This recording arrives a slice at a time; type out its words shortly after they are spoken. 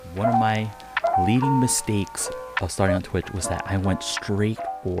One of my leading mistakes of starting on Twitch was that I went straight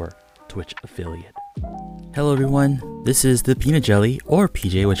for Twitch affiliate. Hello everyone, this is the Peanut Jelly, or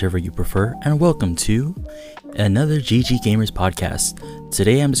PJ, whichever you prefer, and welcome to another GG Gamers podcast.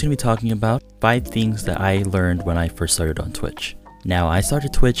 Today I'm just going to be talking about 5 things that I learned when I first started on Twitch. Now, I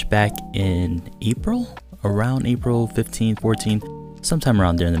started Twitch back in April, around April 15th, 14th, sometime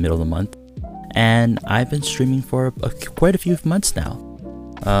around there in the middle of the month. And I've been streaming for quite a few months now.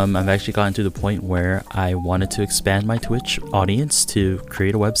 I've actually gotten to the point where I wanted to expand my Twitch audience to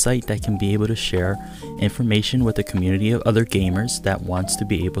create a website that can be able to share information with a community of other gamers that wants to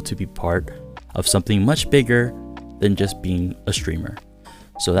be able to be part of something much bigger than just being a streamer.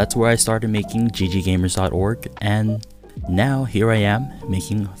 So that's where I started making gggamers.org, and now here I am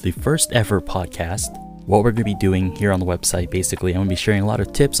making the first ever podcast. What we're going to be doing here on the website, basically, I'm going to be sharing a lot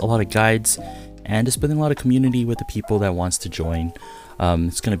of tips, a lot of guides, and just building a lot of community with the people that wants to join.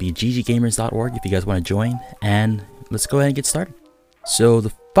 It's going to be gggamers.org if you guys want to join, and let's go ahead and get started. So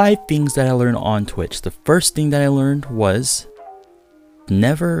the 5 things that I learned on Twitch. The first thing that I learned was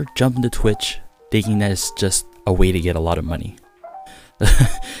never jump into Twitch thinking that it's just a way to get a lot of money.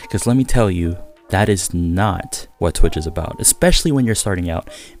 Because let me tell you, that is not what Twitch is about, especially when you're starting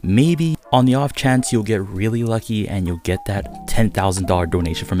out. Maybe on the off chance you'll get really lucky and you'll get that $10,000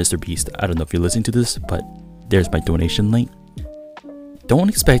 donation from Mr. Beast. I don't know if you're listening to this, but there's my donation link. Don't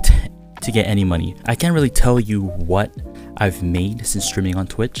expect to get any money. I can't really tell you what I've made since streaming on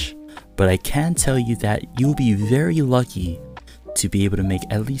Twitch, but I can tell you that you'll be very lucky to be able to make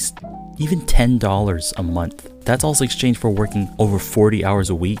at least even $10 a month. That's also exchanged for working over 40 hours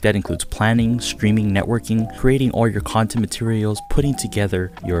a week. That includes planning, streaming, networking, creating all your content materials, putting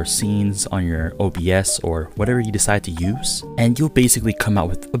together your scenes on your OBS or whatever you decide to use. And you'll basically come out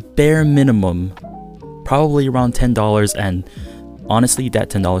with a bare minimum, probably around $10, and honestly, that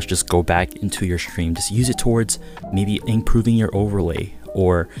 $10 just go back into your stream. Just use it towards maybe improving your overlay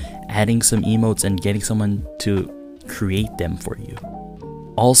or adding some emotes and getting someone to create them for you.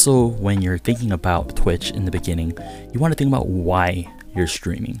 Also, when you're thinking about Twitch in the beginning, you want to think about why you're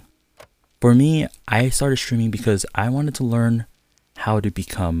streaming. For me, I started streaming because I wanted to learn how to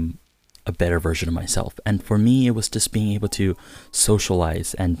become a better version of myself. And for me, it was just being able to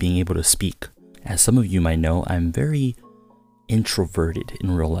socialize and being able to speak. As some of you might know, I'm very introverted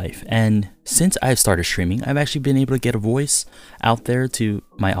in real life, and since I've started streaming, I've actually been able to get a voice out there to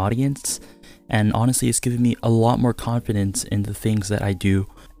my audience, and honestly, it's given me a lot more confidence in the things that I do,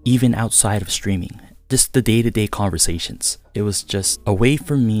 even outside of streaming. Just the day-to-day conversations. It was just a way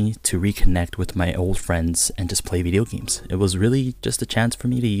for me to reconnect with my old friends and just play video games. It was really just a chance for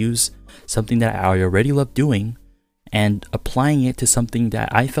me to use something that I already love doing and applying it to something that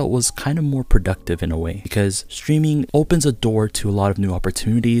I felt was kind of more productive in a way, because streaming opens a door to a lot of new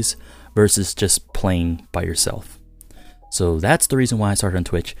opportunities versus just playing by yourself. So that's the reason why I started on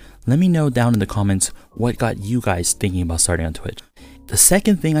Twitch. Let me know down in the comments what got you guys thinking about starting on Twitch. The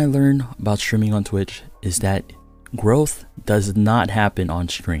second thing I learned about streaming on Twitch is that growth does not happen on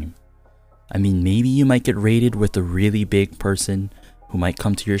stream. I mean, maybe you might get raided with a really big person who might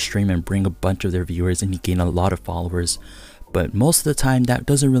come to your stream and bring a bunch of their viewers and you gain a lot of followers. But most of the time that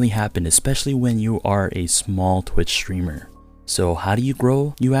doesn't really happen, especially when you are a small Twitch streamer. So how do you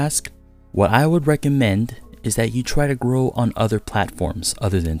grow, you ask? What I would recommend is that you try to grow on other platforms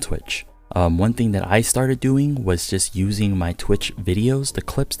other than Twitch. One thing that I started doing was just using my Twitch videos, the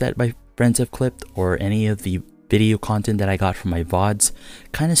clips that my friends have clipped, or any of the video content that I got from my VODs,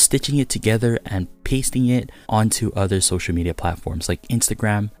 kind of stitching it together and pasting it onto other social media platforms like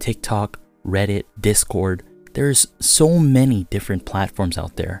Instagram, TikTok, Reddit, Discord. There's so many different platforms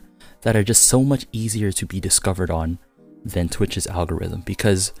out there that are just so much easier to be discovered on than Twitch's algorithm,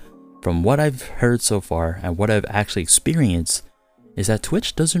 because from what I've heard so far and what I've actually experienced is that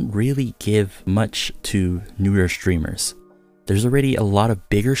Twitch doesn't really give much to newer streamers. There's already a lot of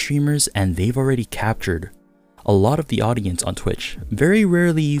bigger streamers and they've already captured a lot of the audience on Twitch. Very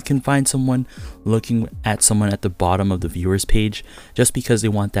rarely you can find someone looking at someone at the bottom of the viewers page just because they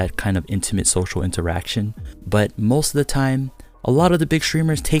want that kind of intimate social interaction. But most of the time, a lot of the big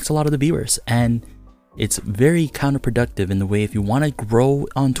streamers takes a lot of the viewers, and it's very counterproductive in the way if you want to grow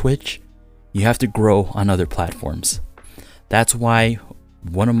on Twitch, you have to grow on other platforms. That's why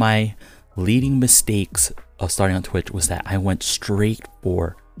one of my leading mistakes of starting on Twitch was that I went straight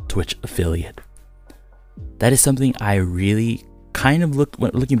for Twitch affiliate. That is something I really kind of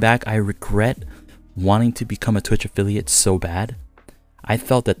looking back, I regret wanting to become a Twitch affiliate so bad. I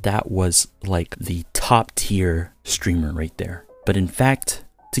felt that that was like the top tier streamer right there. But in fact,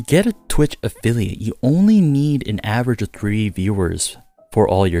 to get a Twitch affiliate, you only need an average of 3 viewers for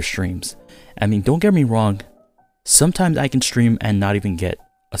all your streams. I mean, don't get me wrong, sometimes I can stream and not even get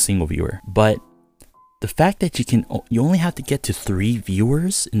a single viewer, but the fact that you only have to get to 3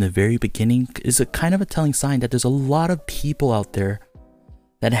 viewers in the very beginning is a kind of a telling sign that there's a lot of people out there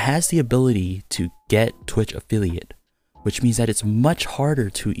that has the ability to get Twitch affiliate, which means that it's much harder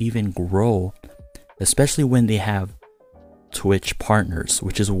to even grow, especially when they have Twitch partners,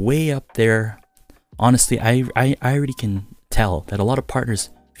 which is way up there. Honestly, I already can tell that a lot of partners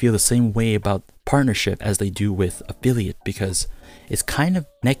feel the same way about partnership as they do with affiliate, because it's kind of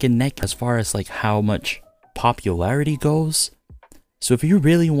neck and neck as far as like how much popularity goes. So if you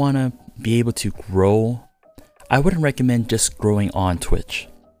really want to be able to grow, I wouldn't recommend just growing on Twitch.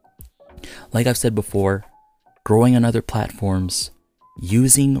 Like I've said before, growing on other platforms,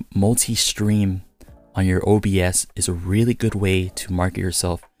 using multi-stream on your OBS is a really good way to market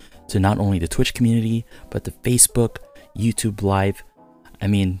yourself to not only the Twitch community, but the Facebook, YouTube Live. I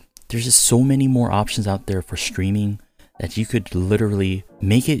mean, there's just so many more options out there for streaming that you could literally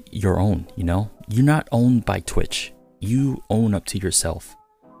make it your own, you know? You're not owned by Twitch. You own up to yourself.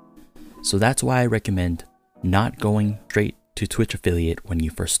 So that's why I recommend not going straight to Twitch affiliate when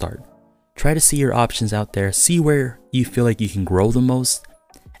you first start. Try to see your options out there, see where you feel like you can grow the most,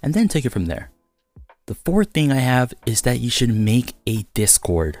 and then take it from there. The fourth thing I have is that you should make a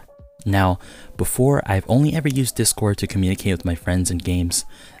Discord. Now, before, I've only ever used Discord to communicate with my friends in games.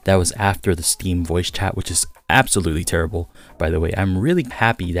 That was after the Steam voice chat, which is absolutely terrible, by the way. I'm really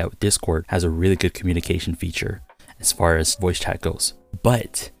happy that Discord has a really good communication feature as far as voice chat goes.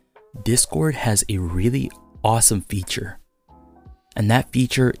 But Discord has a really awesome feature, and that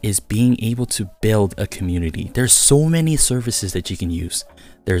feature is being able to build a community. There's so many services that you can use.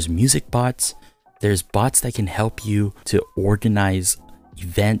 There's music bots, there's bots that can help you to organize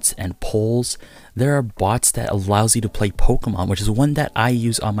events and polls. There are bots that allows you to play Pokemon, which is one that I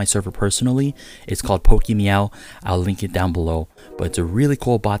use on my server personally. It's called Pokemeow. I'll link it down below, but it's a really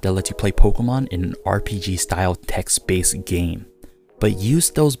cool bot that lets you play Pokemon in an RPG style text-based game. But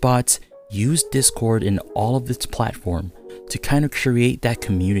use those bots, use Discord in all of its platform to kind of create that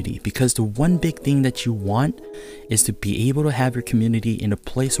community, because the one big thing that you want is to be able to have your community in a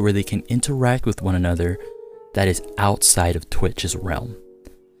place where they can interact with one another that is outside of Twitch's realm.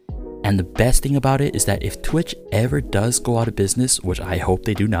 And the best thing about it is that if Twitch ever does go out of business, which I hope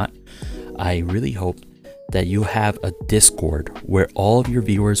they do not, I really hope that you have a Discord where all of your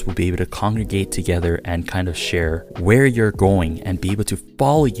viewers will be able to congregate together and kind of share where you're going and be able to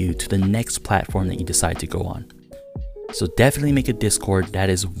follow you to the next platform that you decide to go on. So definitely make a Discord. That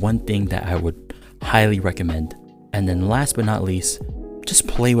is one thing that I would highly recommend. And then last but not least, just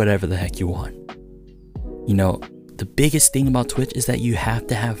play whatever the heck you want. You know, the biggest thing about Twitch is that you have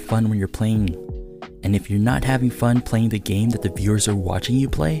to have fun when you're playing. And if you're not having fun playing the game that the viewers are watching you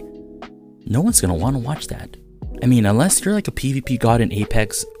play, no one's going to want to watch that. I mean, unless you're like a PvP god in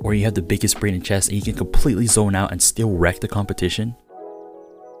Apex, or you have the biggest brain in chess and you can completely zone out and still wreck the competition,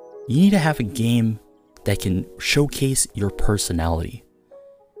 you need to have a game that can showcase your personality.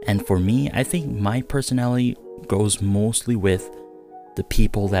 And for me, I think my personality goes mostly with the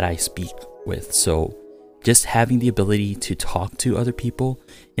people that I speak with. So just having the ability to talk to other people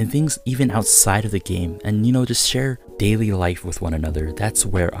and things even outside of the game, and you know, just share daily life with one another. That's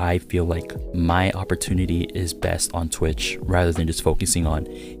where I feel like my opportunity is best on Twitch, rather than just focusing on,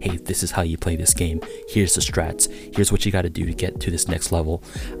 hey, this is how you play this game, here's the strats, here's what you got to do to get to this next level.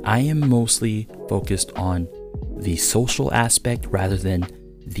 I am mostly focused on the social aspect rather than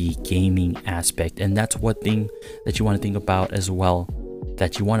the gaming aspect. And that's one thing that you want to think about as well,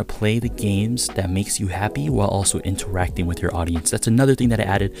 that you want to play the games that makes you happy while also interacting with your audience. That's another thing that I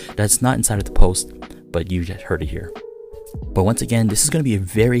added that's not inside of the post, but you just heard it here. But once again, this is going to be a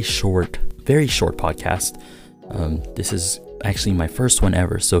very short podcast. This is actually my first one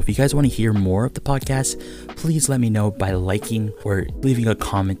ever. So if you guys want to hear more of the podcast, please let me know by liking or leaving a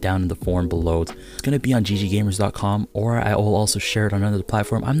comment down in the forum below. It's going to be on gggamers.com, or I will also share it on another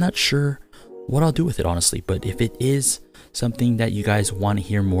platform. I'm not sure what I'll do with it, honestly, but if it is something that you guys want to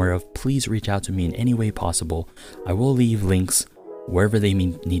hear more of, please reach out to me in any way possible. I will leave links wherever they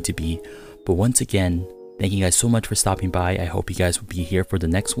need to be. But once again, thank you guys so much for stopping by. I hope you guys will be here for the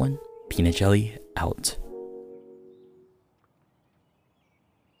next one. Peanut Jelly out.